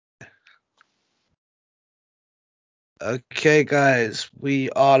Okay, guys, we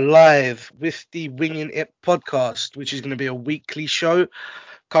are live with the Winging It podcast, which is going to be a weekly show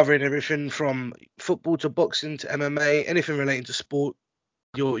covering everything from football to boxing to MMA, anything relating to sport.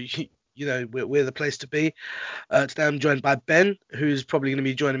 We're the place to be. Today I'm joined by Ben, who's probably going to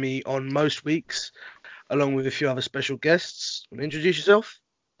be joining me on most weeks, along with a few other special guests. Want to introduce yourself?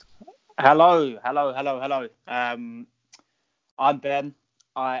 Hello. I'm Ben.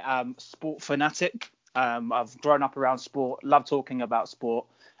 I am sport fanatic. I've grown up around sport, love talking about sport.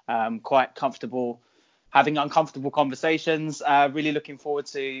 Quite comfortable having uncomfortable conversations. Really looking forward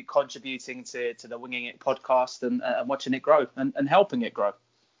to contributing to the Winging It podcast and watching it grow and helping it grow.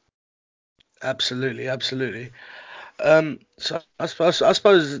 Absolutely. So I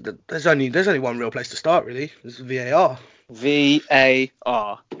suppose that there's only one real place to start, really. It's VAR.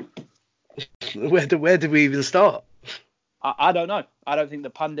 VAR. Where do we even start? I don't know. I don't think the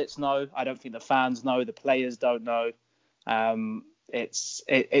pundits know. I don't think the fans know. The players don't know. It's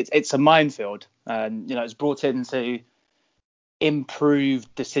a minefield, and it's brought in to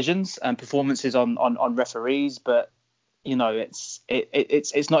improve decisions and performances on referees, but it's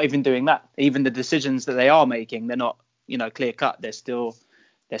not even doing that. Even the decisions that they are making, they're not clear cut. They're still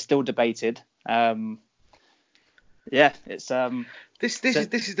debated. This is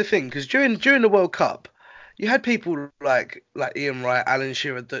the thing, because during the World Cup, you had people like Ian Wright, Alan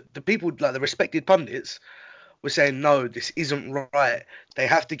Shearer, the people like the respected pundits were saying no, this isn't right. They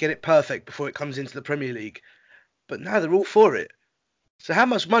have to get it perfect before it comes into the Premier League. But now they're all for it. So how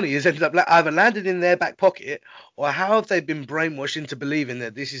much money has ended up either landed in their back pocket, or how have they been brainwashed into believing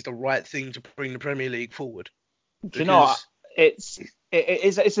that this is the right thing to bring the Premier League forward? Do you know, Because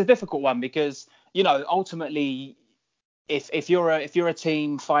it's a difficult one because ultimately if you're a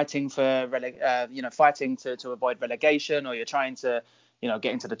team fighting for fighting to avoid relegation, or you're trying to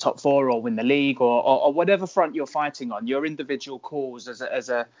get into the top four or win the league, or whatever front you're fighting on, your individual cause as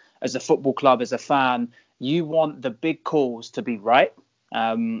a football club, as a fan, you want the big calls to be right.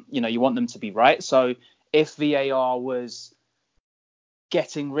 You want them to be right. So if VAR was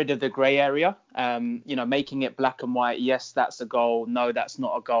getting rid of the grey area, making it black and white. Yes, that's a goal. No, that's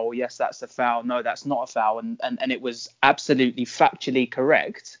not a goal. Yes, that's a foul. No, that's not a foul. And it was absolutely factually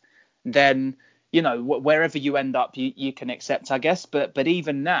correct. Then, wherever you end up, you can accept, I guess. But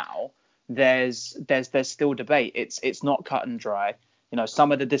even now, there's still debate. It's not cut and dry.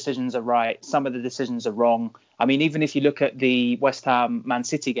 Some of the decisions are right. Some of the decisions are wrong. I mean, even if you look at the West Ham Man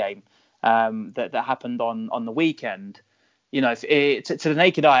City game that happened on the weekend, to the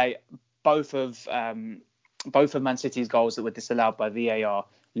naked eye, both of Man City's goals that were disallowed by VAR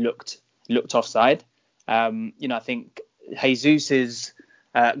looked offside. I think Jesus's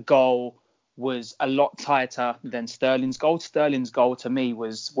goal was a lot tighter than Sterling's goal. Sterling's goal to me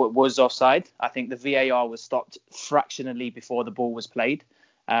was offside. I think the VAR was stopped fractionally before the ball was played,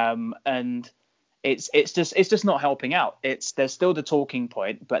 and it's just not helping out. There's still the talking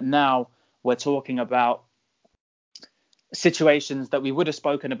point, but now we're talking about situations that we would have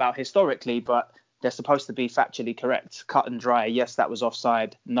spoken about historically, but they're supposed to be factually correct, cut and dry. Yes, that was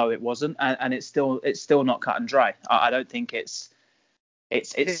offside. No, it wasn't, and it's still not cut and dry. I don't think its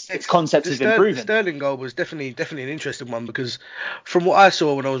concept has been proven. The Sterling goal was definitely an interesting one, because from what I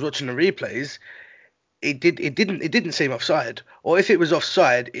saw when I was watching the replays, it didn't seem offside, or if it was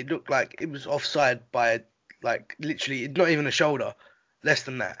offside, it looked like it was offside by like literally not even a shoulder, less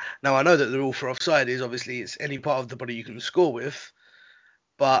than that. Now I know that the rule for offside is obviously it's any part of the body you can score with,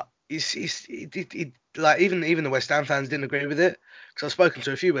 but like even the West Ham fans didn't agree with it, because I've spoken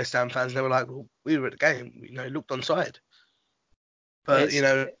to a few West Ham fans and they were like, well, we were at the game, it looked onside. But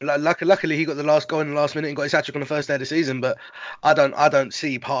It's luckily he got the last goal in the last minute and got his hat trick on the first day of the season. But I don't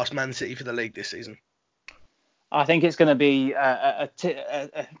see past Man City for the league this season. I think it's going to be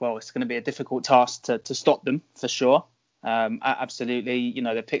it's going to be a difficult task to stop them for sure. Absolutely,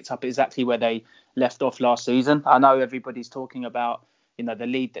 they picked up exactly where they left off last season. I know everybody's talking about the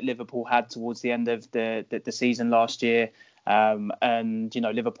lead that Liverpool had towards the end of the season last year, and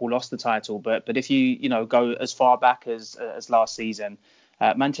Liverpool lost the title. But if you go as far back as last season,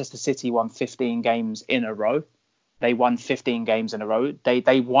 Manchester City won 15 games in a row. They won 15 games in a row.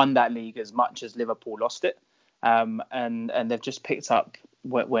 They won that league as much as Liverpool lost it. And they've just picked up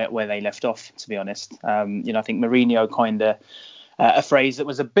where they left off, to be honest. I think Mourinho coined a phrase that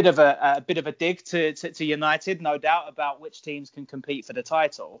was a bit of a dig to United, no doubt, about which teams can compete for the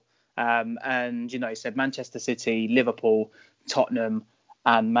title. And he said Manchester City, Liverpool, Tottenham,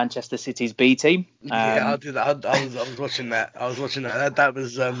 and Manchester City's B team. Yeah, I'll do that. I was watching that. That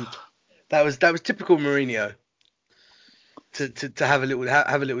was typical Mourinho. to have a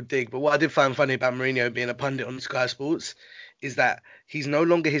little dig. But what I did find funny about Mourinho being a pundit on Sky Sports is that he's no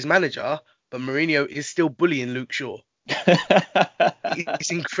longer his manager, but Mourinho is still bullying Luke Shaw.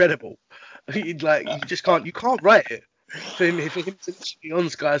 It's incredible. Like you can't write it for him to be on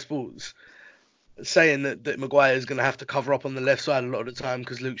Sky Sports saying that Maguire is going to have to cover up on the left side a lot of the time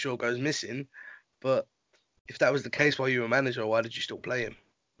because Luke Shaw goes missing. But if that was the case while you were manager, why did you still play him?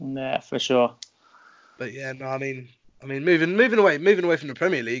 Yeah, for sure. But yeah, no, I mean, moving away from the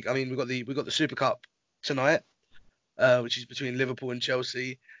Premier League. I mean, we got the Super Cup tonight, which is between Liverpool and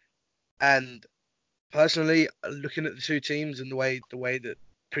Chelsea. And personally, looking at the two teams and the way that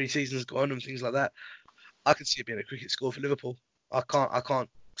pre-season's gone and things like that, I can see it being a cricket score for Liverpool. I can't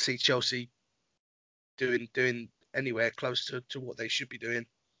see Chelsea doing anywhere close to what they should be doing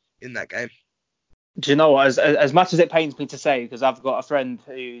in that game. Do you know what? As much as it pains me to say, because I've got a friend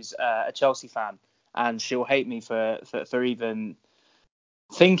who's a Chelsea fan, and she'll hate me for even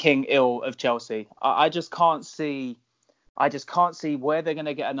thinking ill of Chelsea. I just can't see where they're going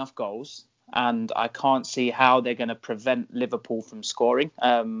to get enough goals, and I can't see how they're going to prevent Liverpool from scoring.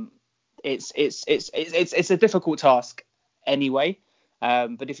 It's a difficult task anyway.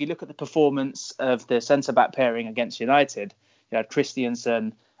 But if you look at the performance of the centre back pairing against United, you had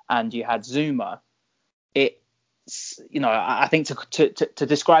Christiansen and you had Zuma. I think to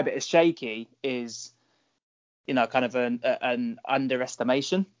describe it as shaky is, kind of an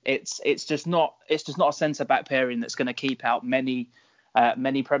underestimation. It's just not a centre back pairing that's going to keep out many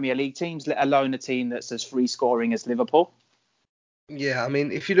Premier League teams, let alone a team that's as free scoring as Liverpool. Yeah, I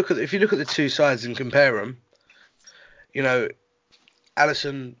mean, if you look at the two sides and compare them,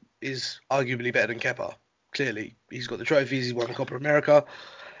 Alisson is arguably better than Kepa. Clearly, he's got the trophies. He's won the Copa America.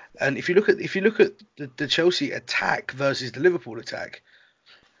 And if you look at the Chelsea attack versus the Liverpool attack,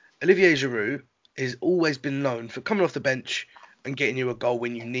 Olivier Giroud has always been known for coming off the bench and getting you a goal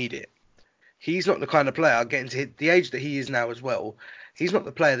when you need it. He's not the kind of player, getting to hit the age that he is now as well, he's not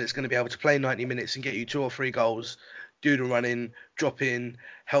the player that's going to be able to play 90 minutes and get you 2 or 3 goals, do the running, drop in,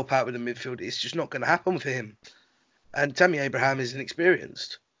 help out with the midfield. It's just not going to happen for him. And Tammy Abraham is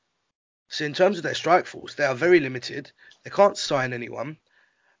inexperienced. So in terms of their strike force, they are very limited. They can't sign anyone.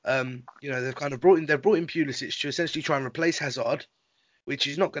 They've kind of brought in Pulisic to essentially try and replace Hazard, which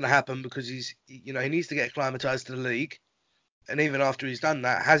is not going to happen because he needs to get acclimatized to the league. And even after he's done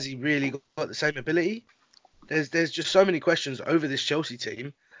that, has he really got the same ability? There's just so many questions over this Chelsea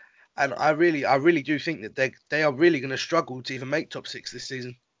team, and I really do think that they are really going to struggle to even make top 6 this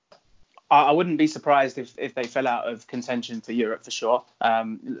season. I wouldn't be surprised if they fell out of contention for Europe for sure.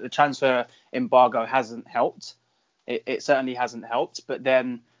 The transfer embargo hasn't helped. It certainly hasn't helped. But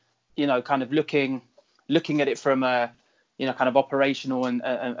then, kind of looking at it from a kind of operational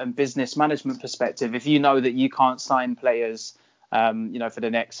and business management perspective, if you know that you can't sign players, for the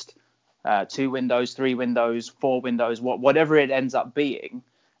next 2 windows, 3 windows, 4 windows, whatever it ends up being,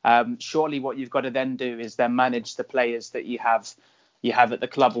 surely what you've got to then do is then manage the players that you have at the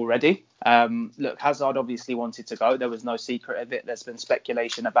club already. Look, Hazard obviously wanted to go. There was no secret of it. There's been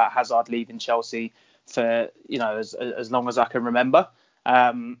speculation about Hazard leaving Chelsea for, as long as I can remember.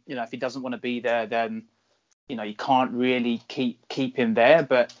 If he doesn't want to be there, then, you can't really keep him there.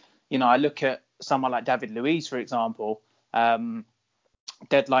 But, I look at someone like David Luiz, for example,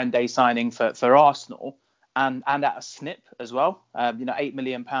 deadline day signing for Arsenal and at a snip as well. £8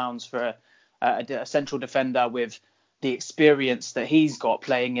 million for a central defender with the experience that he's got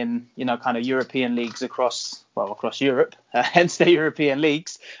playing in, kind of European leagues across Europe, hence the European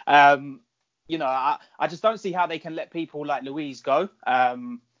leagues. I just don't see how they can let people like Luiz go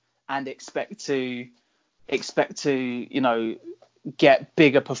and expect to get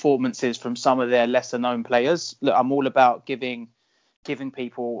bigger performances from some of their lesser known players. Look, I'm all about giving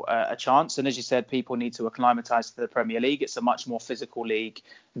people a chance, and as you said, people need to acclimatise to the Premier League. It's a much more physical league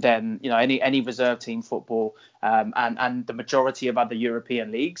than any reserve team football and the majority of other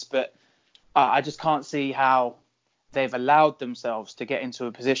European leagues. But I just can't see how they've allowed themselves to get into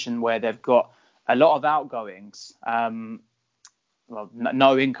a position where they've got a lot of outgoings, no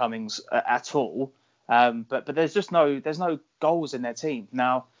incomings at all. But there's no goals in their team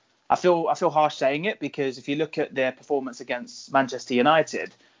now. I feel harsh saying it because if you look at their performance against Manchester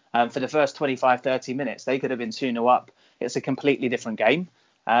United, for the first 25, 30 minutes, they could have been 2-0 up. It's a completely different game.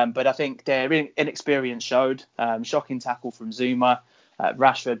 But I think their inexperience showed. Shocking tackle from Zuma.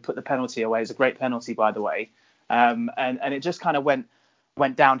 Rashford put the penalty away. It's a great penalty, by the way. And it just kind of went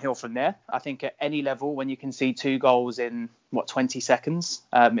downhill from there. I think at any level, when you can see 2 goals in 20 seconds,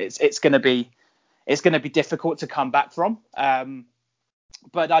 it's going to be difficult to come back from.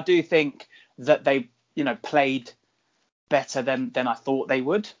 But I do think that they, played better than I thought they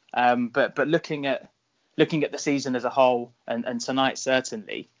would. But looking at the season as a whole, and tonight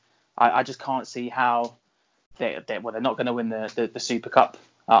certainly, I just can't see how they're not going to win the Super Cup.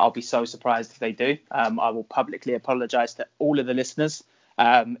 I'll be so surprised if they do. I will publicly apologise to all of the listeners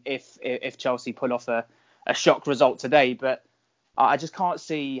if Chelsea pull off a shock result today. But I just can't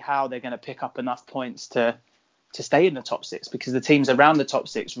see how they're going to pick up enough points to stay in the top six, because the teams around the top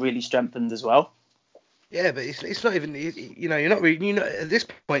six really strengthened as well. Yeah, but it's not even, you're not really, at this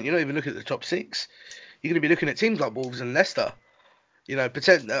point, you're not even looking at the top six. You're going to be looking at teams like Wolves and Leicester.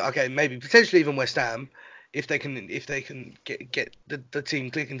 Maybe potentially even West Ham, if they can get the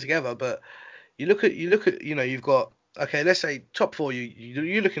team clicking together. But you look at you've got, okay, let's say top four.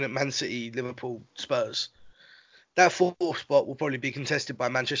 You're looking at Man City, Liverpool, Spurs. That fourth spot will probably be contested by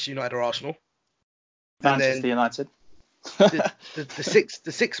Manchester United or Arsenal. Manchester United. the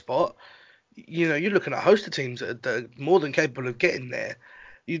sixth spot, you're looking at a host of teams that are more than capable of getting there.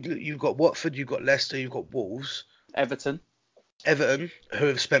 You've got Watford, you've got Leicester, you've got Wolves, Everton, who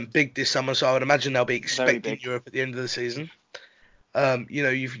have spent big this summer, so I would imagine they'll be expecting Europe at the end of the season.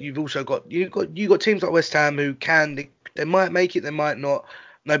 You've also got teams like West Ham who they might make it, they might not.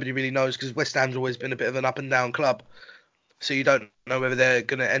 Nobody really knows, because West Ham's always been a bit of an up and down club, so you don't know whether they're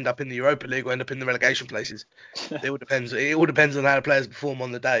going to end up in the Europa League or end up in the relegation places. It all depends. It all depends on how the players perform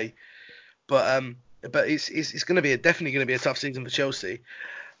on the day. But it's going to be definitely going to be a tough season for Chelsea.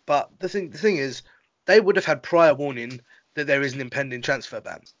 But the thing is, they would have had prior warning that there is an impending transfer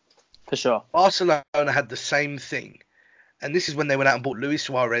ban. For sure. Barcelona had the same thing, and this is when they went out and bought Luis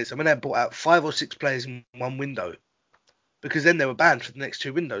Suarez, and when they bought out 5 or 6 players in one window, because then they were banned for the next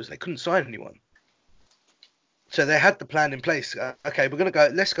 2 windows. They couldn't sign anyone. So they had the plan in place. Okay,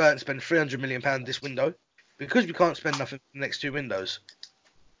 let's go out and spend £300 million this window, because we can't spend nothing for the next 2 windows.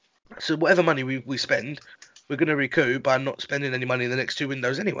 So whatever money we spend, we're going to recoup by not spending any money in the next 2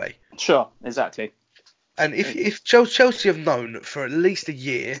 windows anyway. Sure, exactly. And if Chelsea have known for at least a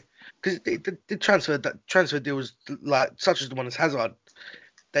year, because the transfer deals like such as the one as Hazard,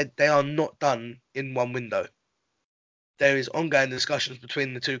 they are not done in one window. There is ongoing discussions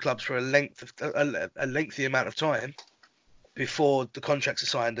between the two clubs for a lengthy amount of time before the contracts are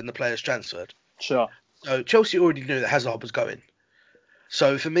signed and the players transferred. Sure. So Chelsea already knew that Hazard was going.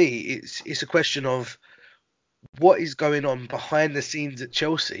 So for me, it's a question of what is going on behind the scenes at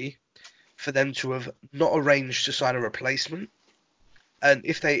Chelsea for them to have not arranged to sign a replacement. And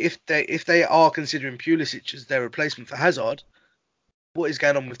if they are considering Pulisic as their replacement for Hazard, what is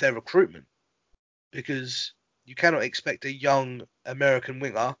going on with their recruitment? Because you cannot expect a young American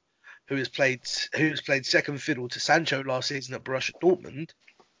winger who has played second fiddle to Sancho last season at Borussia Dortmund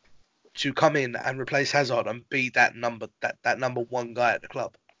to come in and replace Hazard and be that number one guy at the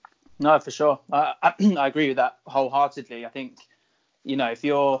club. No, for sure. I agree with that wholeheartedly. I think, if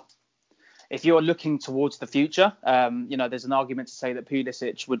you're looking towards the future, there's an argument to say that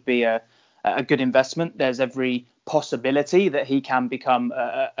Pulisic would be a good investment. There's every possibility that he can become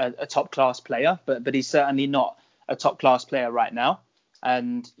a top class player, but he's certainly not a top class player right now.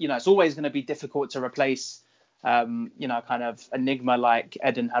 And, it's always going to be difficult to replace, kind of enigma like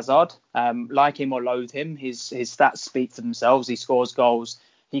Eden Hazard. Like him or loathe him, his stats speak for themselves. He scores goals,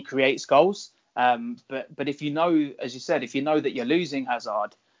 he creates goals. But if as you said, if you know that you're losing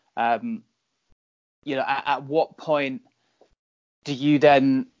Hazard, at what point do you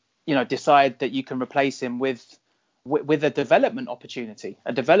then, decide that you can replace him with a development opportunity,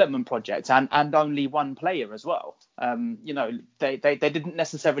 a development project, and only one player as well? They didn't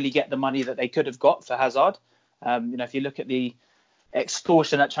necessarily get the money that they could have got for Hazard. If you look at the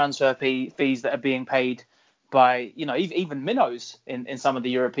extortionate transfer fees that are being paid by, even minnows in some of the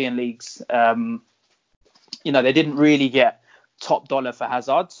European leagues, they didn't really get top dollar for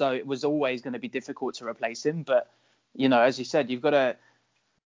Hazard, so it was always going to be difficult to replace him. But as you said, you've got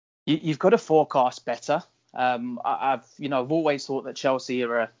to forecast better. I've always thought that Chelsea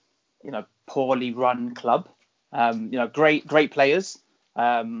are a poorly run club. Great players.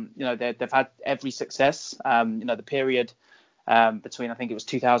 They've had every success. The period between, I think it was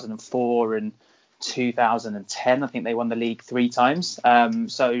 2004 and 2010, I think they won the league 3 times.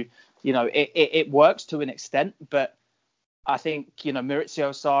 So it works to an extent, but I think Maurizio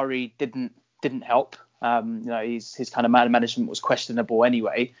Sarri didn't help. His kind of management was questionable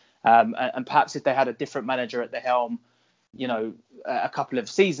anyway. And perhaps if they had a different manager at the helm, a couple of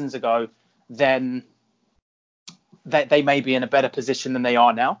seasons ago, then they may be in a better position than they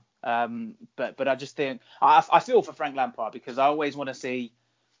are now. But I just think I feel for Frank Lampard, because I always want to see,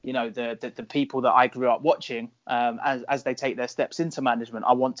 the people that I grew up watching, as they take their steps into management,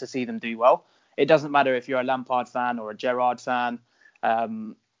 I want to see them do well. it doesn't matter if you're a Lampard fan or a Gerrard fan.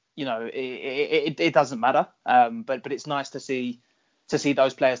 It doesn't matter. But it's nice to see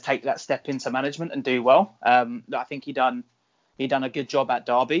those players take that step into management and do well. I think he done a good job at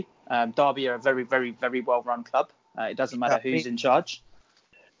Derby. Derby are a very, very, very well run club. It doesn't matter who's in charge.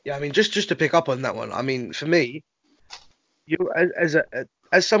 Yeah, I mean, just to pick up on that one, I mean, for me, you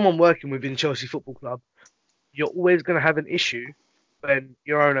as someone working within Chelsea Football Club, you're always going to have an issue when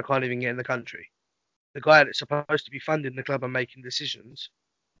your owner can't even get in the country. The guy that's supposed to be funding the club and making decisions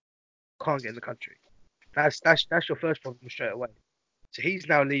can't get in the country. That's your first problem straight away. So he's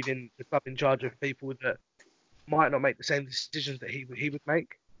now leaving the club in charge of people that might not make the same decisions that he would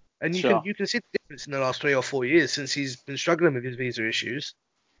make. And you can see the difference in the last 3 or 4 years since he's been struggling with his visa issues,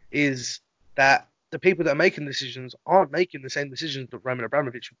 is that the people that are making decisions aren't making the same decisions that Roman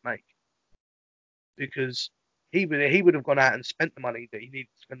Abramovich would make, because he would have gone out and spent the money that he needed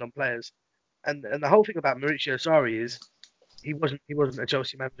to spend on players. And the whole thing about Maurizio Sarri is he wasn't a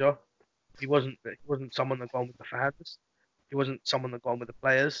Chelsea manager. He wasn't someone that gone with the fans. He wasn't someone that gone with the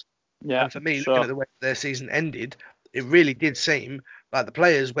players. Yeah, and for me, looking at the way their season ended, it really did seem like the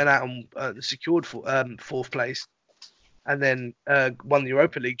players went out and secured fourth place, and then won the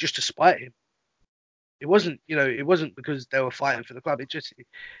Europa League just to spite him. It wasn't because they were fighting for the club. It just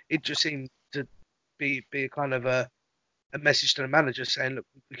seemed to be a kind of a message to the manager saying, look,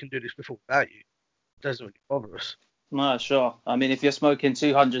 we can do this with or without you. It doesn't really bother us. No, sure. I mean, if you're smoking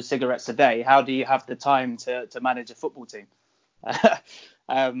 200 cigarettes a day, how do you have the time to manage a football team?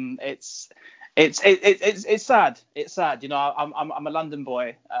 It's sad. It's sad. I'm a London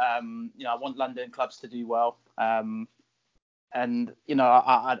boy. I want London clubs to do well. And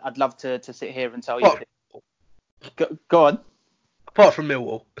I'd love to sit here and tell you. Go on. Apart from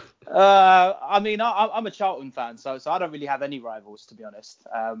Millwall. I mean, I'm a Charlton fan, so I don't really have any rivals, to be honest.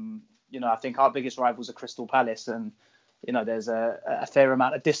 I think our biggest rivals are Crystal Palace, and there's a fair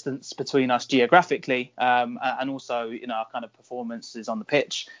amount of distance between us geographically, and also our kind of performances on the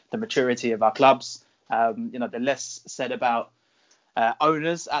pitch, the maturity of our clubs. The less said about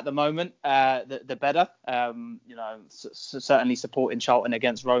owners at the moment, the better. Certainly supporting Charlton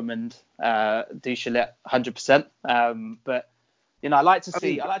against Roman Duchelet 100%. But I like to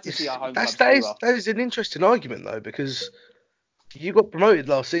see our home clubs do well. That is an interesting argument though, because you got promoted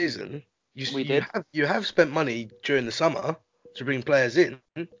last season. You have spent money during the summer to bring players in,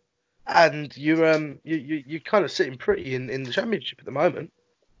 and you're kind of sitting pretty in the Championship at the moment.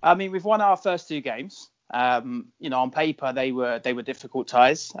 I mean, we've won our first 2 games. On paper they were difficult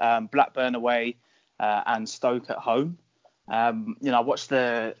ties. Blackburn away and Stoke at home. I watched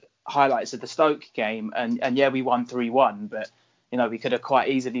the highlights of the Stoke game, and yeah, we won 3-1, but we could have quite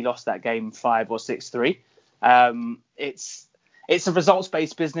easily lost that game 5 or 6-3. It's a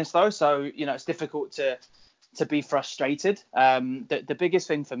results-based business though, so it's difficult to be frustrated. The biggest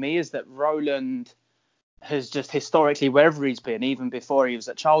thing for me is that Roland has just historically, wherever he's been, even before he was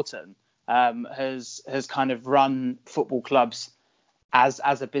at Charlton, has kind of run football clubs as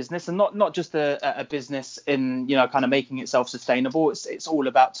a business, and not just a business in kind of making itself sustainable. It's all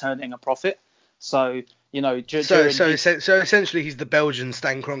about turning a profit. So essentially he's the Belgian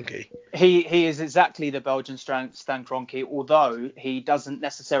Stan Kroenke. He is exactly the Belgian Stan Kroenke, although he doesn't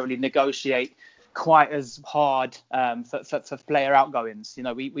necessarily negotiate quite as hard for player outgoings.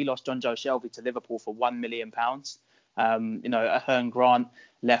 We lost John Joe Shelby to Liverpool for £1 million. Ahern Grant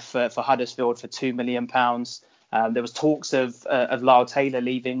left for Huddersfield for £2 million. There was talks of Lyle Taylor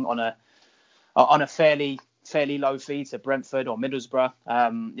leaving on a fairly low fee to Brentford or Middlesbrough.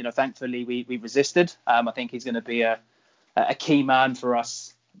 Thankfully we resisted. I think he's going to be a key man for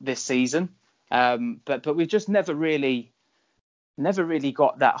us this season. But we've just never really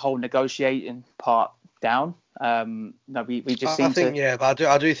got that whole negotiating part down. We just seem to. Yeah, but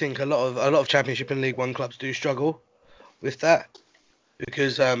I do think a lot of Championship and League One clubs do struggle with that,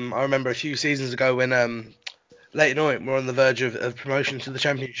 because I remember a few seasons ago when Leyton Orient were on the verge of promotion to the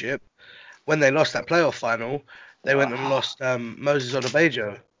Championship. When they lost that playoff final, they went and lost Moses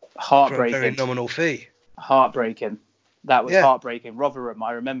Odubajo for a very nominal fee. Heartbreaking. That was heartbreaking. Rotherham,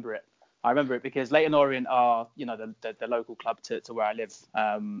 I remember it because Leyton Orient are, the local club to where I live.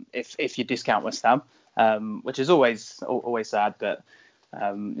 If you discount West Ham, which is always sad, but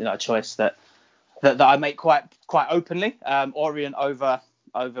a choice that I make quite openly. Orient over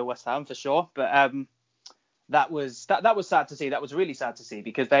West Ham for sure, but that was sad to see. That was really sad to see,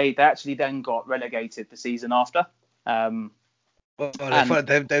 because they actually then got relegated the season after. They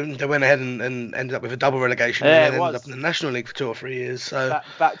went ahead and ended up with a double relegation, and ended up in the National League for 2 or 3 years. So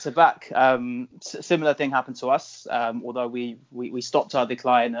back to back. Similar thing happened to us, although we stopped our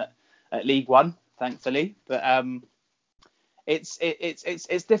decline at League One, thankfully. But it's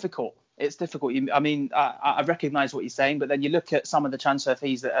difficult. It's difficult. I mean, I recognise what you're saying, but then you look at some of the transfer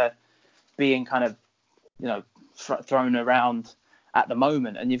fees that are being kind of, thrown around at the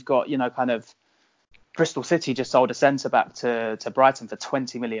moment, and you've got, kind of Bristol City just sold a centre back to Brighton for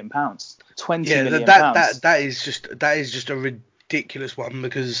 £20 million. £20 million. That is just a ridiculous one,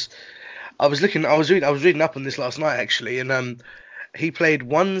 because I was reading up on this last night actually, and he played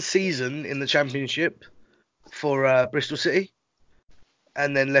one season in the Championship for Bristol City,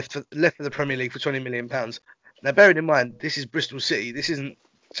 and then left for the Premier League for £20 million. Now, bearing in mind, this is Bristol City. This isn't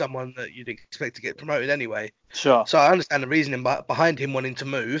someone that you'd expect to get promoted anyway. Sure. So I understand the reasoning behind him wanting to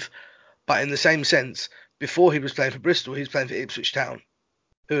move, but in the same sense, before he was playing for Bristol, he was playing for Ipswich Town,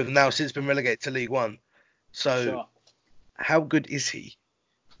 who have now since been relegated to League One. So Sure. How good is he?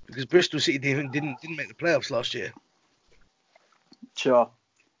 Because Bristol City didn't make the playoffs last year. Sure.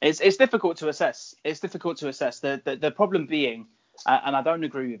 It's difficult to assess. It's difficult to assess. The problem being, and I don't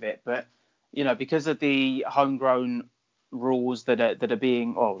agree with it, but because of the homegrown rules that are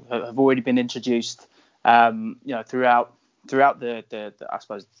being, or have already been introduced, throughout the I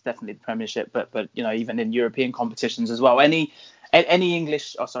suppose definitely the Premiership, but even in European competitions as well. Any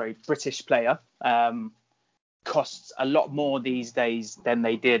British player costs a lot more these days than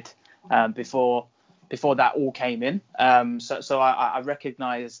they did before that all came in. So I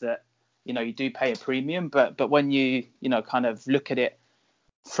recognise that you do pay a premium, but when you kind of look at it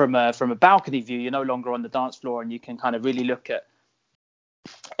from a balcony view, you're no longer on the dance floor, and you can kind of really look at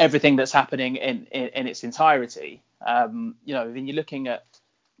everything that's happening in its entirety. When you're looking at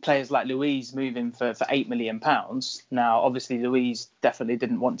players like Luiz moving for £8 million. Now, obviously, Luiz definitely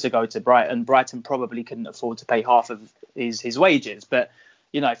didn't want to go to Brighton. Brighton probably couldn't afford to pay half of his wages. But,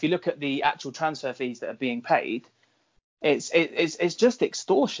 if you look at the actual transfer fees that are being paid, it's just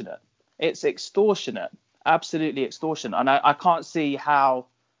extortionate. It's extortionate, absolutely extortionate. And I can't see how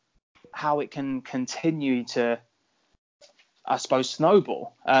it can continue to, I suppose,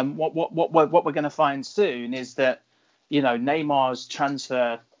 snowball. What we're going to find soon is that, Neymar's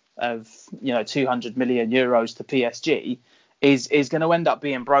transfer of 200 million euros to PSG is going to end up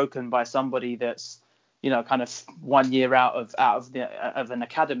being broken by somebody that's kind of 1 year out of an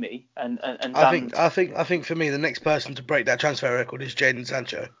academy and I think for me the next person to break that transfer record is Jadon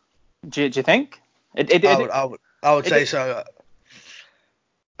Sancho. Do you think? I would say so.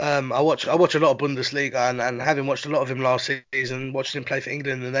 I watch a lot of Bundesliga, and having watched a lot of him last season, watching him play for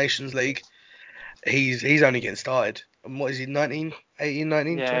England in the Nations League, he's only getting started. And what is he, 19, 18,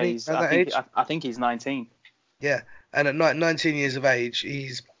 19, yeah, 20? I think he's 19. Yeah, and at 19 years of age,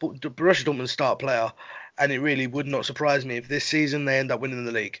 he's Borussia Dortmund's star player, and it really would not surprise me if this season they end up winning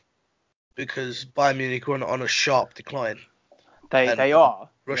the league, because Bayern Munich are on a sharp decline. They are.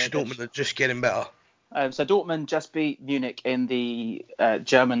 Borussia Dortmund are just getting better. So Dortmund just beat Munich in the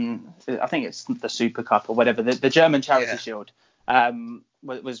German, I think it's the Super Cup or whatever, the German Charity Shield.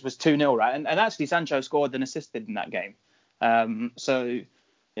 Was 2-0, right? And actually Sancho scored and assisted in that game. So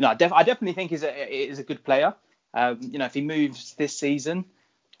I definitely think he's a good player. If he moves this season,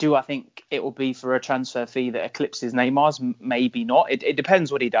 do I think it will be for a transfer fee that eclipses Neymar's? Maybe not. It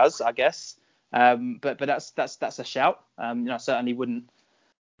depends what he does, I guess. But that's a shout. I certainly wouldn't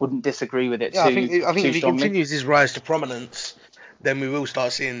disagree with it. I think if he strongly. continues his rise to prominence, then we will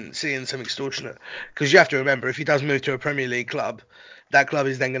start seeing some extortionate. Because you have to remember, if he does move to a Premier League club, that club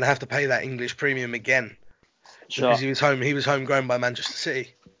is then going to have to pay that English premium again. Sure. Because he was homegrown by Manchester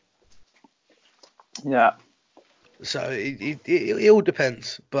City. Yeah. So it all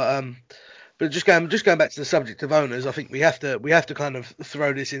depends. But just going back to the subject of owners, I think we have to kind of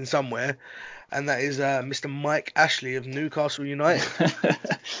throw this in somewhere, and that is Mr. Mike Ashley of Newcastle United.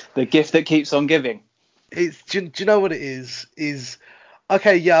 The gift that keeps on giving. Do you know what it is?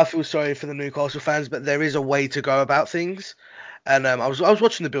 Okay, yeah, I feel sorry for the Newcastle fans, but there is a way to go about things. And I was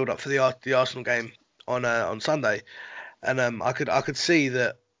watching the build up for the Arsenal game on Sunday, and I could see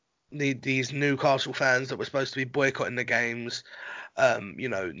that these Newcastle fans that were supposed to be boycotting the games,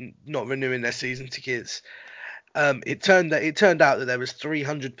 not renewing their season tickets. It turned out that there was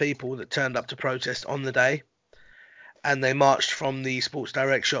 300 people that turned up to protest on the day, and they marched from the Sports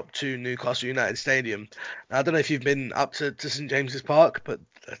Direct shop to Newcastle United Stadium. Now, I don't know if you've been up to St James's Park, but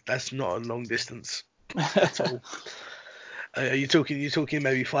that's not a long distance at all. You're talking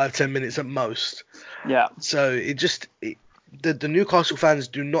maybe 5-10 minutes at most. Yeah. So the Newcastle fans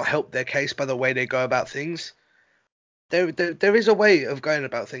do not help their case by the way they go about things. There is a way of going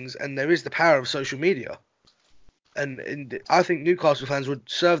about things, and there is the power of social media. And I think Newcastle fans would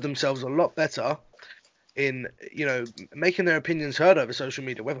serve themselves a lot better in, making their opinions heard over social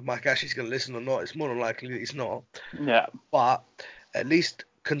media. Whether Mike Ashley's going to listen or not, it's more than likely that he's not. Yeah. But at least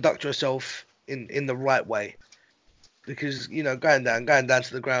conduct yourself in the right way. Because, going down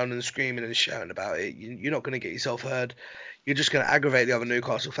to the ground and screaming and shouting about it, you're not going to get yourself heard. You're just going to aggravate the other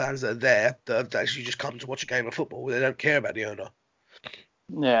Newcastle fans that are there, that have actually just come to watch a game of football. They don't care about the owner.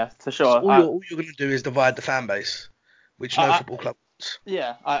 Yeah, for So sure. all you're going to do is divide the fan base, which no I, football club wants.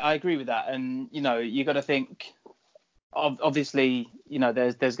 yeah, I agree with that. And, you got to think, obviously,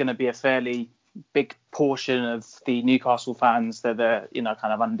 there's going to be a fairly big portion of the Newcastle fans that are,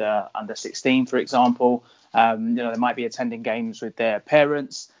 kind of under 16, for example. They might be attending games with their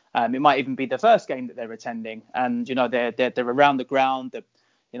parents. It might even be the first game that they're attending, and they're around the ground.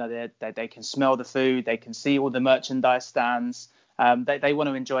 They can smell the food, they can see all the merchandise stands. They want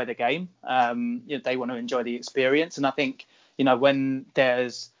to enjoy the game. They want to enjoy the experience, and I think when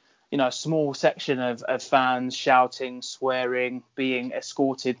there's a small section of fans shouting, swearing, being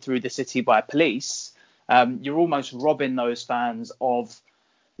escorted through the city by police, you're almost robbing those fans of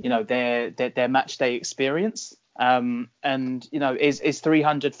their match day experience. Is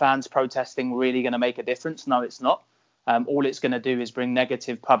 300 fans protesting really going to make a difference? No, it's not. All it's going to do is bring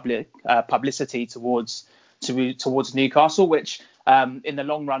negative publicity towards Newcastle, which in the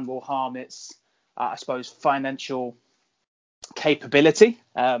long run will harm its, I suppose, financial capability.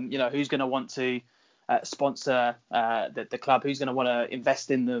 Who's going to want to sponsor the club? Who's going to want to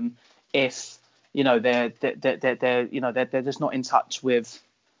invest in them if they're just not in touch with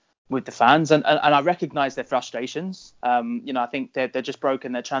the fans? And I recognise their frustrations. I think they're just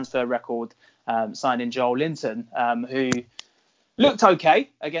broken their transfer record, signing Joel Linton, who looked okay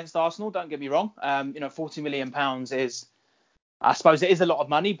against Arsenal. Don't get me wrong. £40 million is, I suppose, it is a lot of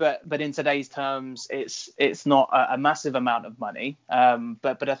money, but in today's terms, it's not a massive amount of money.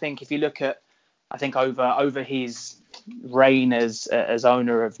 But I think if you look at, I think over his reign as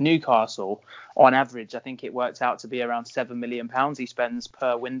owner of Newcastle, on average, I think it works out to be around £7 million he spends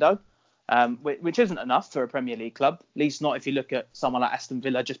per window, which isn't enough for a Premier League club. At least not if you look at someone like Aston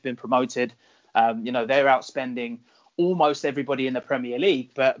Villa, just been promoted. They're outspending almost everybody in the Premier League,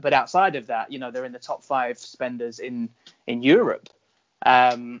 but outside of that, they're in the top 5 spenders in Europe.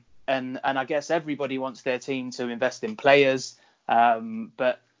 And I guess everybody wants their team to invest in players,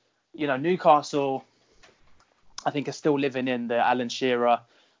 but Newcastle, I think, are still living in the Alan Shearer,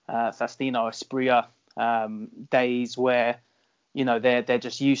 Faustino Asprilla days where they're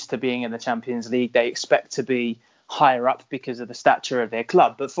just used to being in the Champions League. They expect to be higher up because of the stature of their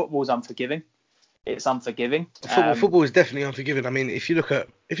club, but football's unforgiving. It's unforgiving. Football is definitely unforgiving. I mean, if you look at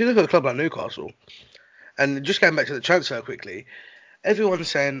a club like Newcastle, and just going back to the transfer quickly, everyone's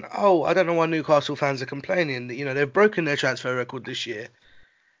saying, "Oh, I don't know why Newcastle fans are complaining. They've broken their transfer record this year."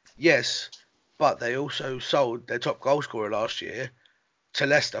 Yes, but they also sold their top goal scorer last year to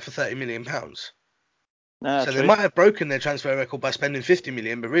Leicester for £30 million. So True. they might have broken their transfer record by spending 50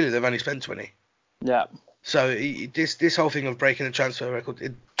 million, but really they've only spent 20. Yeah. So this whole thing of breaking a transfer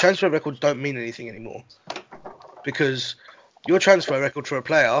record, transfer records don't mean anything anymore, because your transfer record for a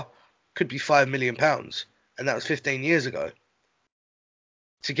player could be £5 million, and that was 15 years ago.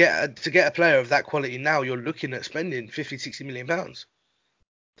 To get a player of that quality now, you're looking at spending 50, 60 million pounds.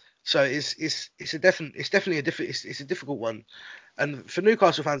 So it's definitely a difficult one, and for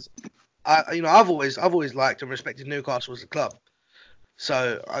Newcastle fans, I've always liked and respected Newcastle as a club.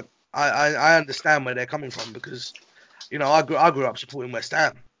 So I understand where they're coming from, because I grew up supporting West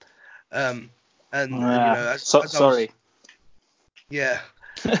Ham, sorry.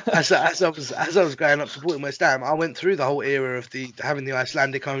 As I was growing up supporting West Ham, I went through the whole era of having the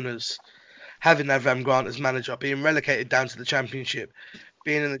Icelandic owners, having Avram Grant as manager, being relegated down to the Championship,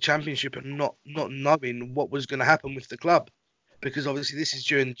 being in the Championship and not knowing what was going to happen with the club, because obviously this is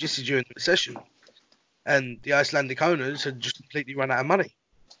during the recession, and the Icelandic owners had just completely run out of money.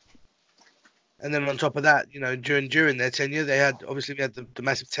 And then on top of that, during their tenure, we had the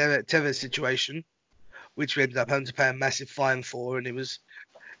massive Tevez situation, which we ended up having to pay a massive fine for, and it was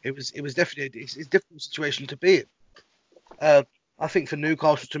definitely it's a difficult situation to be in. I think for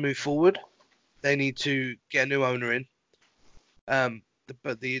Newcastle to move forward, they need to get a new owner in.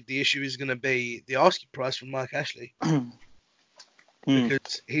 But the issue is going to be the asking price from Mike Ashley,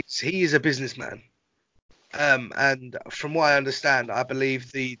 because he is a businessman. And from what I understand, I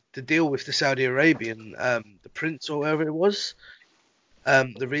believe the deal with the Saudi Arabian, the prince or whoever it was,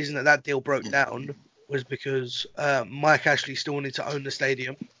 the reason that deal broke down was because Mike Ashley still wanted to own the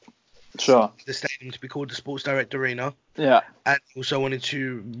stadium. Sure. The stadium to be called the Sports Direct Arena. Yeah. And he also wanted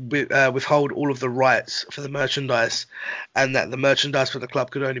to withhold all of the rights for the merchandise, and that the merchandise for the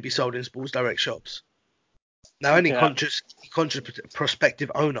club could only be sold in Sports Direct shops. Now, any Yeah, conscious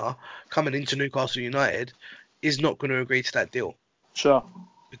prospective owner coming into Newcastle United is not going to agree to that deal, sure.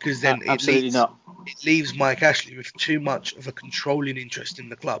 because then Absolutely not. it leaves Mike Ashley with too much of a controlling interest in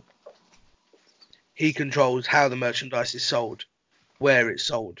the club. He controls how the merchandise is sold, where it's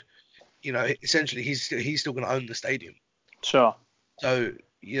sold. Essentially, he's still going to own the stadium. Sure. So,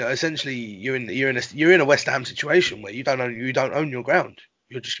 essentially, you're in a West Ham situation where you don't own your ground.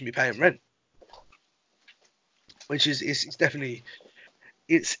 You're just going to be paying rent, which is it's definitely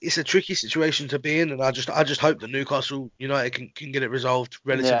it's a tricky situation to be in, and I just hope that Newcastle United can get it resolved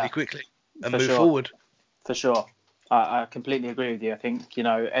relatively Yeah, quickly and for move sure. forward. For sure. I completely agree with you. I think,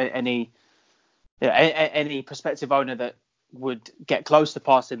 any prospective owner that would get close to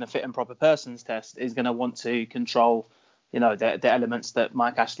passing the fit and proper persons test is going to want to control, the elements that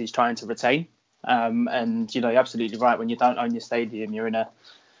Mike Ashley's trying to retain. And you're absolutely right. When you don't own your stadium, you're in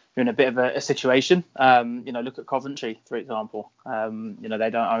a bit of a situation. Look at Coventry, for example. They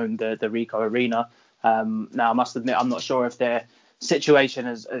don't own the Ricoh Arena. Now, I must admit, I'm not sure if their situation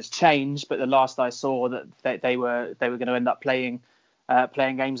has changed, but the last I saw that they were going to end up playing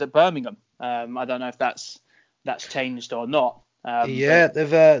games at Birmingham. I don't know if that's changed or not. Yeah,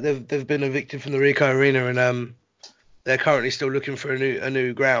 But they've been evicted from the Ricoh Arena, and they're currently still looking for a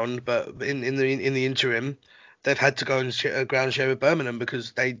new ground. But in the interim, they've had to go and ground share with Birmingham,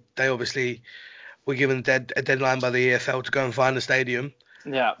 because they obviously were given a deadline by the EFL to go and find a stadium.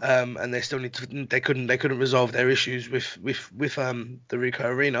 yeah, And they still they couldn't resolve their issues with the Ricoh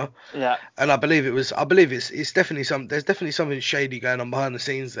Arena. yeah, And I believe it's definitely there's definitely something shady going on behind the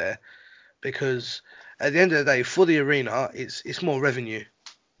scenes there, because at the end of the day, for the arena, it's more revenue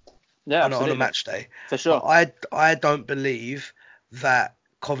yeah, on a absolutely, match day. for But sure. I don't believe that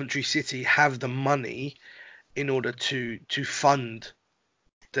Coventry City have the money in order to fund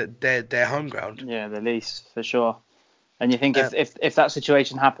their home ground. Yeah, the lease, for sure. And you think Uh, if that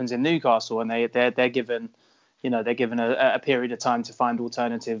situation happens in Newcastle and they're given, they're given a period of time to find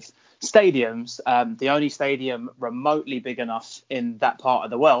alternative stadiums, the only stadium remotely big enough in that part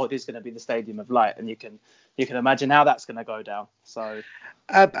of the world is going to be the Stadium of Light, and you can imagine how that's going to go down. So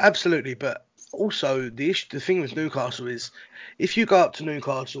Absolutely, but also the thing with Newcastle is, if you go up to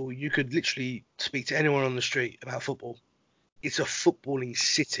Newcastle, you could literally speak to anyone on the street about football. It's a footballing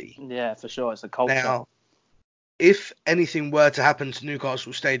city. yeah, for sure, it's a culture. Now, if anything were to happen to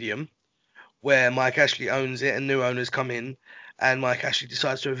Newcastle Stadium, where Mike Ashley owns it and new owners come in, and Mike Ashley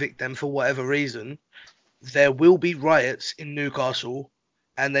decides to evict them for whatever reason, there will be riots in Newcastle,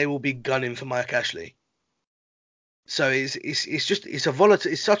 and they will be gunning for Mike Ashley. So it's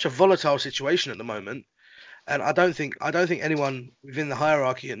such a volatile situation at the moment. And I don't think anyone within the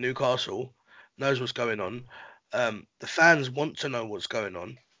hierarchy at Newcastle knows what's going on. The fans want to know what's going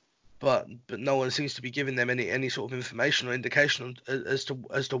on, but no one seems to be giving them any sort of information or indication as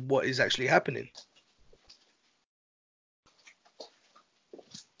to what is actually happening.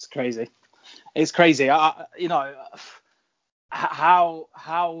 It's crazy. It's crazy. How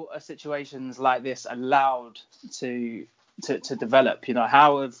are situations like this allowed to to develop?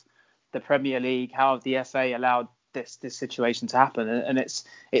 How have the Premier League, how have the FA allowed this situation to happen? And it's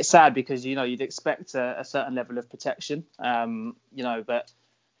sad, because you'd expect a certain level of protection, but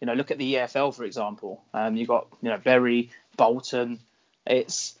look at the EFL, for example. You've got Bury, Bolton.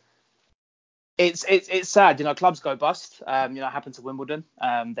 It's sad, clubs go bust. It happened to Wimbledon.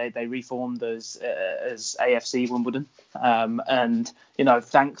 They reformed as AFC Wimbledon, and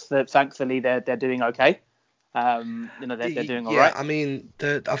thankfully they're doing okay. They're doing all Yeah, right. I mean,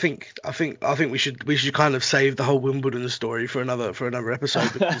 I think we should kind of save the whole Wimbledon story for another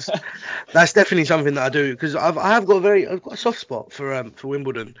episode, because that's definitely something that I do, because I've got a soft spot for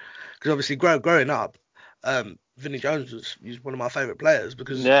Wimbledon, because obviously growing up, Vinnie Jones was one of my favourite players,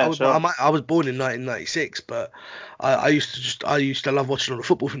 because Yeah, sure. I was born in 1996, but I used to love watching all the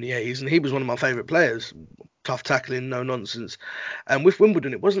football from the 80s, and he was one of my favourite players. Tough tackling, no nonsense. And with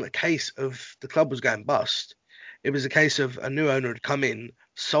Wimbledon, it wasn't a case of the club was going bust. It was a case of a new owner had come in,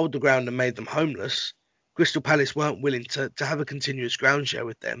 sold the ground, and made them homeless. Crystal Palace weren't willing to have a continuous ground share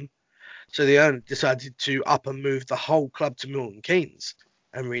with them, so the owner decided to up and move the whole club to Milton Keynes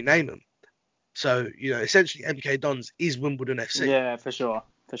and rename them. So, essentially MK Dons is Wimbledon FC. Yeah, for sure,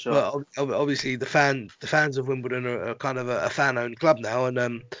 for sure. But obviously the fans of Wimbledon are kind of a fan owned club now,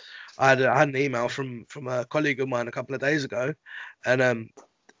 and I had an email from a colleague of mine a couple of days ago, and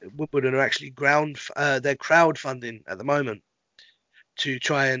Wimbledon are actually they're crowdfunding at the moment to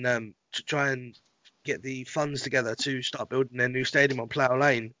try and get the funds together to start building their new stadium on Plough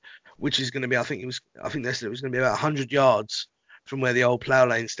Lane, which is going to be, I think they said it was going to be about 100 yards from where the old Plough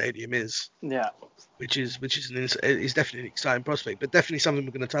Lane Stadium is, Yeah. which is is definitely an exciting prospect, but definitely something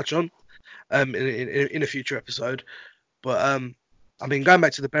we're going to touch on in a future episode. But I mean, going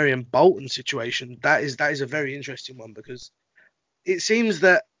back to the Bury and Bolton situation, that is a very interesting one, because it seems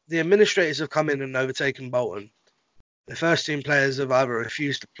that the administrators have come in and overtaken Bolton. The first team players have either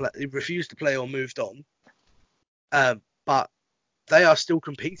refused to play or moved on, but they are still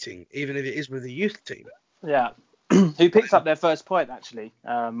competing, even if it is with a youth team. Yeah. Who picked up their first point actually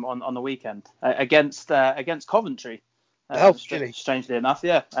on the weekend against Coventry. Strangely enough,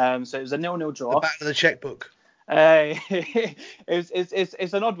 yeah. So it was a 0-0 draw. The battle of the checkbook.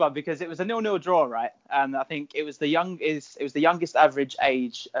 It's an odd one because it was a 0-0 draw, right? And I think it was the youngest average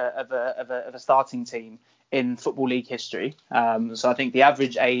age of a starting team in Football League history. So I think the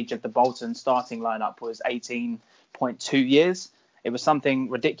average age of the Bolton starting lineup was 18.2 years. It was something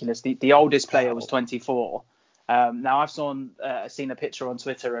ridiculous. The oldest player was 24. Now I've seen a picture on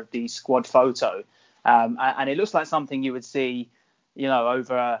Twitter of the squad photo, and it looks like something you would see,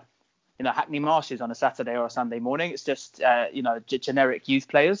 over Hackney Marshes on a Saturday or a Sunday morning. It's just generic youth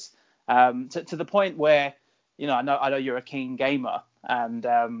players, to the point where I know you're a keen gamer, and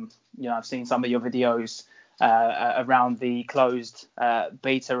I've seen some of your videos around the closed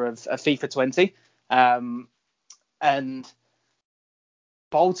beta of FIFA 20, and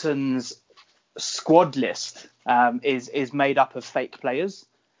Bolton's squad list is made up of fake players.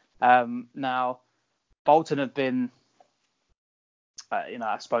 Now, Bolton have been,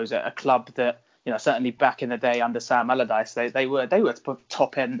 I suppose, a club that, certainly back in the day under Sam Allardyce, they were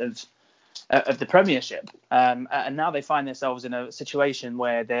top end of the Premiership, and now they find themselves in a situation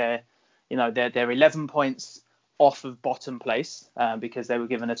where they're 11 points off of bottom place, because they were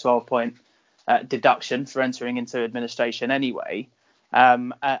given a 12-point deduction for entering into administration anyway.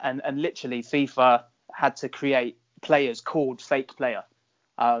 And literally FIFA had to create players called fake player.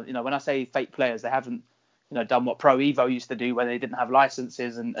 When I say fake players, they haven't done what Pro Evo used to do, where they didn't have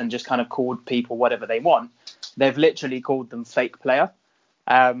licenses and just kind of called people whatever they want. They've literally called them fake player,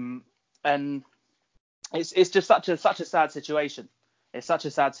 and it's just such a sad situation. It's such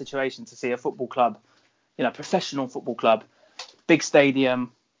a sad situation to see a football club, professional football club, big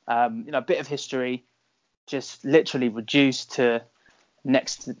stadium, bit of history, just literally reduced to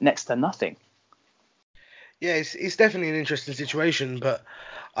next to nothing. Yeah, it's definitely an interesting situation, but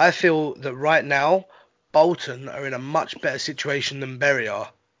I feel that right now Bolton are in a much better situation than Bury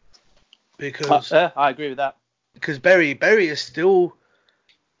are, because I agree with that. Because Bury is still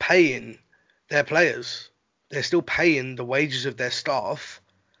paying their players, they're still paying the wages of their staff,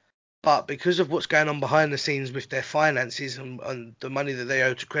 but because of what's going on behind the scenes with their finances and the money that they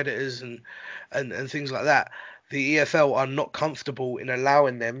owe to creditors and things like that, the EFL are not comfortable in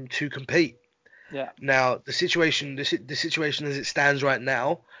allowing them to compete. Yeah. Now, the situation as it stands right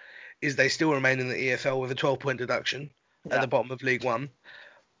now is they still remain in the EFL with a 12-point deduction at the bottom of League One.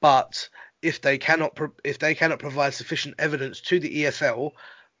 But if they cannot provide sufficient evidence to the EFL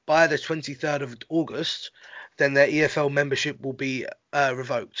by the 23rd of August, then their EFL membership will be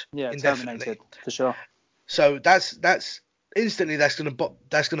revoked. Yeah, indefinitely. Terminated for sure. So that's instantly that's going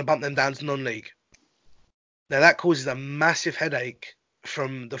to bump them down to non-league. Now that causes a massive headache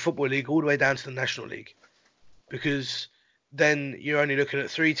from the Football League all the way down to the National League, because then you're only looking at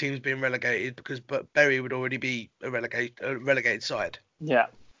 3 teams being relegated, but Bury would already be a relegated side. Yeah.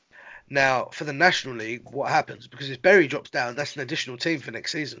 Now, for the National League, what happens? Because if Bury drops down, that's an additional team for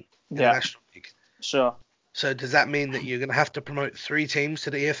next season in the National League. Sure. So does that mean that you're going to have to promote 3 teams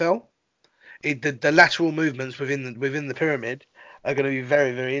to the EFL? The lateral movements within the pyramid are going to be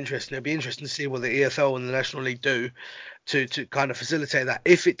very, very interesting. It'll be interesting to see what the EFL and the National League do to kind of facilitate that,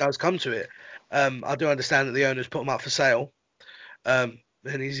 if it does come to it. I do understand that the owners put them up for sale, and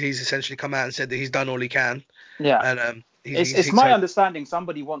he's essentially come out and said that he's done all he can. Yeah. And it's my understanding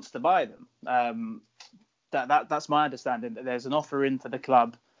somebody wants to buy them. That's my understanding, that there's an offer in for the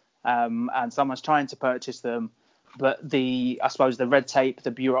club, and someone's trying to purchase them, but I suppose the red tape,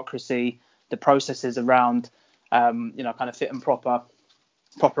 the bureaucracy, the processes around kind of fit and proper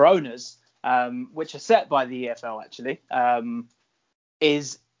owners, which are set by the EFL actually,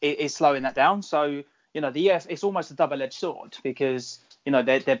 is slowing that down. So it's almost a double-edged sword, because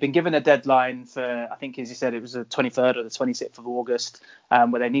they've been given a deadline for, I think, as you said, it was the 23rd or the 26th of August,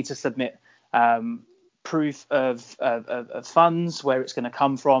 where they need to submit proof of funds, where it's going to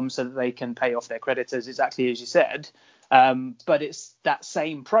come from, so that they can pay off their creditors, exactly as you said. But it's that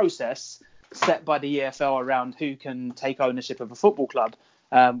same process set by the EFL around who can take ownership of a football club,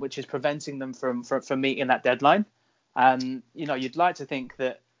 which is preventing them from meeting that deadline. And you'd like to think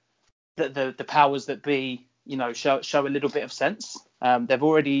that the powers that be show a little bit of sense. They've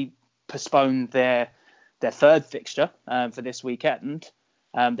already postponed their third fixture for this weekend.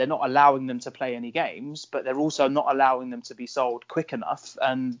 They're not allowing them to play any games, but they're also not allowing them to be sold quick enough,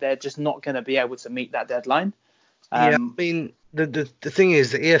 and they're just not going to be able to meet that deadline. Yeah, I mean, the thing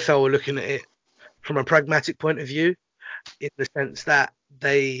is, the EFL are looking at it from a pragmatic point of view, in the sense that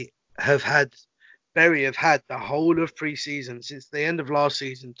Bury have had the whole of pre-season since the end of last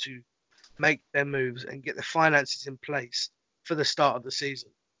season to make their moves and get the finances in place for the start of the season.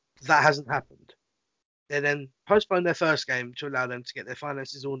 That hasn't happened. They then postponed their first game to allow them to get their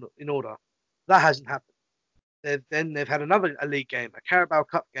finances in order. That hasn't happened. They've had a league game, a Carabao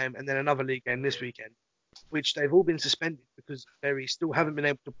Cup game, and then another league game this weekend, which they've all been suspended because Bury still haven't been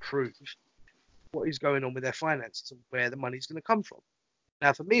able to prove what is going on with their finances and where the money's going to come from.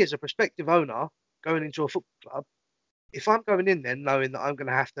 Now, for me as a prospective owner going into a football club, if I'm going in there knowing that I'm going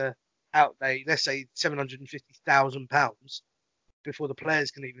to have to outlay, let's say, £750,000 before the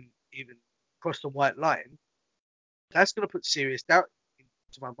players can even cross the white line, that's going to put serious doubt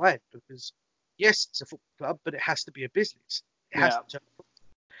into my mind, because yes, it's a football club, but it has to be a business. It has to turn a profit.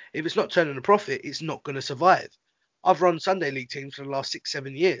 If it's not turning a profit, it's not going to survive. I've run Sunday League teams for the last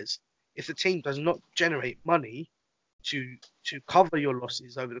 6-7 years. If the team does not generate money to cover your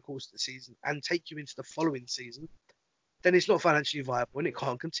losses over the course of the season and take you into the following season, then it's not financially viable and it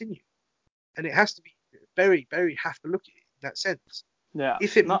can't continue. And it has to be very, very have to look at it in that sense. Yeah.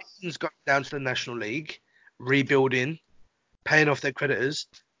 If it means going down to the National League, rebuilding, paying off their creditors,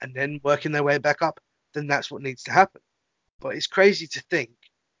 and then working their way back up, then that's what needs to happen. But it's crazy to think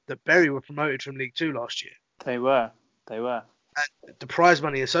that Bury were promoted from League Two last year. They were. And the prize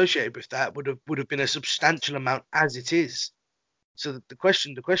money associated with that would have been a substantial amount as it is. So the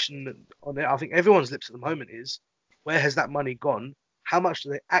question on it, I think everyone's lips at the moment is, where has that money gone? How much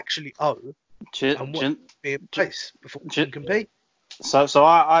do they actually owe? And what be in place before we can compete? So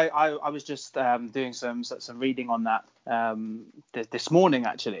I was just doing some reading on that this morning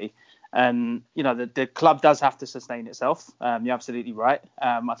actually, and the club does have to sustain itself. You're absolutely right.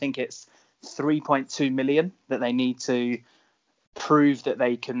 I think it's 3.2 million that they need to prove that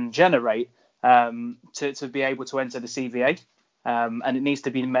they can generate to be able to enter the CVA, and it needs to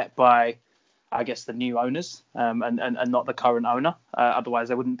be met by, I guess, the new owners and not the current owner. Otherwise,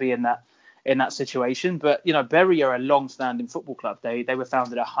 they wouldn't be in that situation. But Bury are a long-standing football club. They were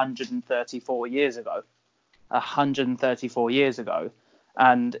founded 134 years ago. 134 years ago,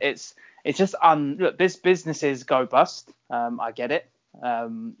 and it's just look, businesses go bust. I get it.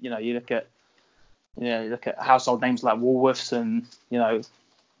 You look at household names like Woolworths and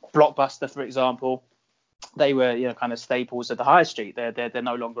Blockbuster, for example. They were kind of staples of the high street. They're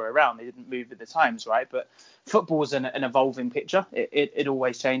no longer around. They didn't move with the times, right? But football's an evolving picture. It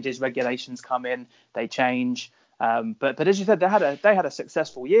always changes. Regulations come in, they change. But as you said, they had a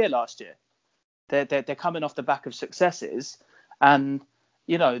successful year last year. They're coming off the back of successes, and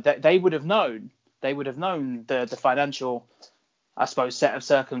they would have known the financial, I suppose, set of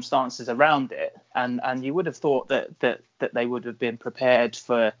circumstances around it, and you would have thought that they would have been prepared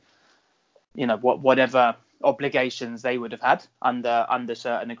for whatever obligations they would have had under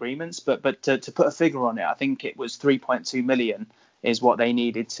certain agreements. But to put a figure on it, I think it was 3.2 million is what they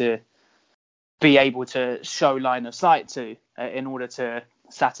needed to be able to show line of sight to in order to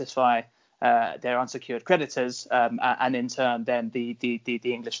satisfy their unsecured creditors, and in turn then the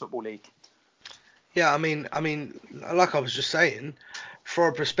English Football League. Yeah, I mean, like I was just saying, for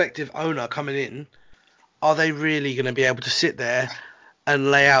a prospective owner coming in, are they really going to be able to sit there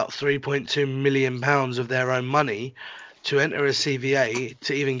and lay out £3.2 million of their own money to enter a CVA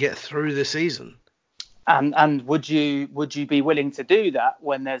to even get through the season? And would you be willing to do that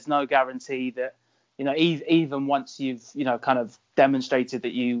when there's no guarantee that even once you've kind of demonstrated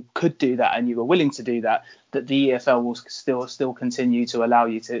that you could do that and you were willing to do that the EFL will still continue to allow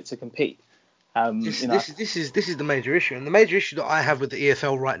you to compete? This is the major issue, and the major issue that I have with the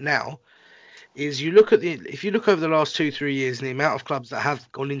EFL right now is if you look over the last 2-3 years and the amount of clubs that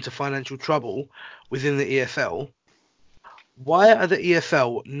have gone into financial trouble within the EFL, why are the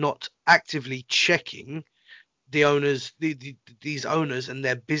EFL not actively checking the owners, these owners and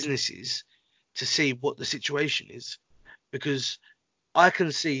their businesses to see what the situation is? Because I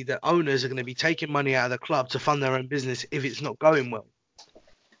can see that owners are going to be taking money out of the club to fund their own business if it's not going well,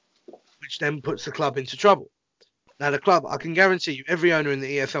 which then puts the club into trouble. Now, the club, I can guarantee you, every owner in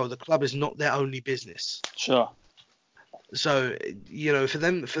the EFL, the club is not their only business. Sure. So, for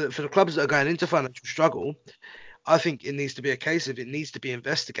the clubs that are going into financial struggle, I think it needs to be a case of it needs to be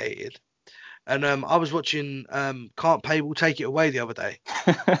investigated. And I was watching Can't Pay Will Take It Away the other day,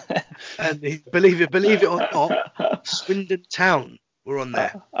 and believe it or not, Swindon Town were on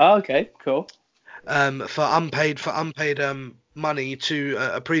there Okay, cool. for unpaid money to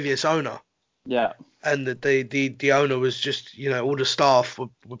a previous owner. Yeah, And the owner was just, all the staff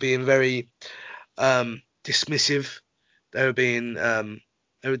were being very dismissive. They were being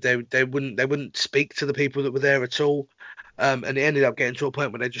they wouldn't speak to the people that were there at all. And it ended up getting to a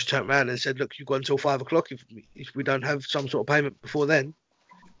point where they just turned around and said, "Look, you've got until 5 o'clock. If we don't have some sort of payment before then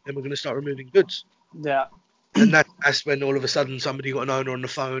we're going to start removing goods." yeah, And that's when all of a sudden somebody got an owner on the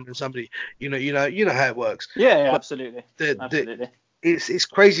phone, and somebody, you know how it works. yeah, But absolutely, the absolutely. it's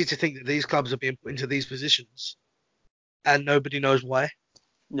crazy to think that these clubs are being put into these positions and nobody knows why.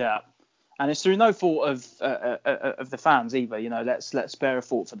 Yeah, and it's through no fault of the fans either. Let's bear a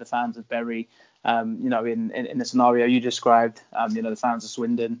fault for the fans of Bury. In the scenario you described, the fans of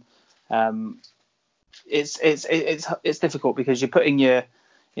Swindon. It's difficult because you're putting your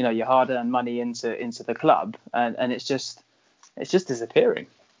hard-earned money into the club, and it's just disappearing.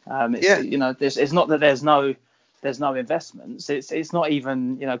 Yeah, It's not that there's no investments. It's not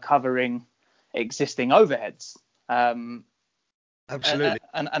even covering existing overheads. absolutely.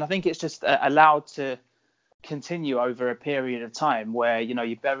 And I think it's just allowed to continue over a period of time where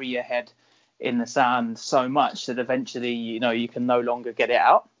you bury your head in the sand so much that eventually you can no longer get it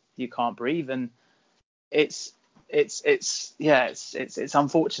out. You can't breathe, and it's it's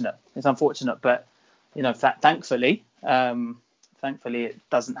unfortunate. It's unfortunate, but thankfully it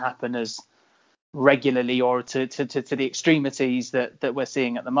doesn't happen as regularly or to the extremities that we're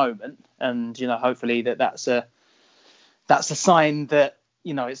seeing at the moment. And hopefully that's a sign that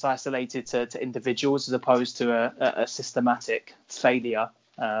it's isolated to individuals as opposed to a systematic failure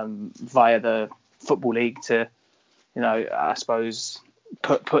via the football league to I suppose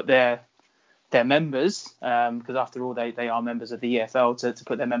put their members, because after all they are members of the EFL, to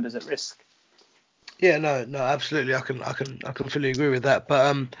put their members at risk. Yeah, no, absolutely. I can fully agree with that.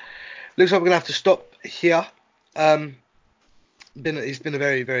 But looks like we're gonna have to stop here. Um, it's been a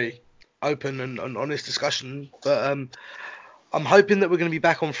very, very open and honest discussion. But I'm hoping that we're gonna be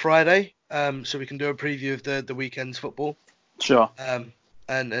back on Friday, so we can do a preview of the weekend's football. Sure. And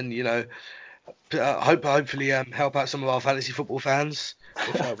hopefully help out some of our fantasy football fans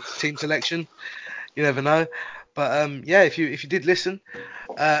with team selection. You never know. But yeah, if you did listen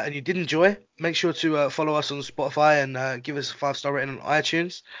and you did enjoy, make sure to follow us on Spotify and give us a 5-star rating on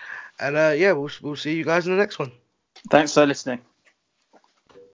iTunes. And yeah, we'll see you guys in the next one. Thanks for listening.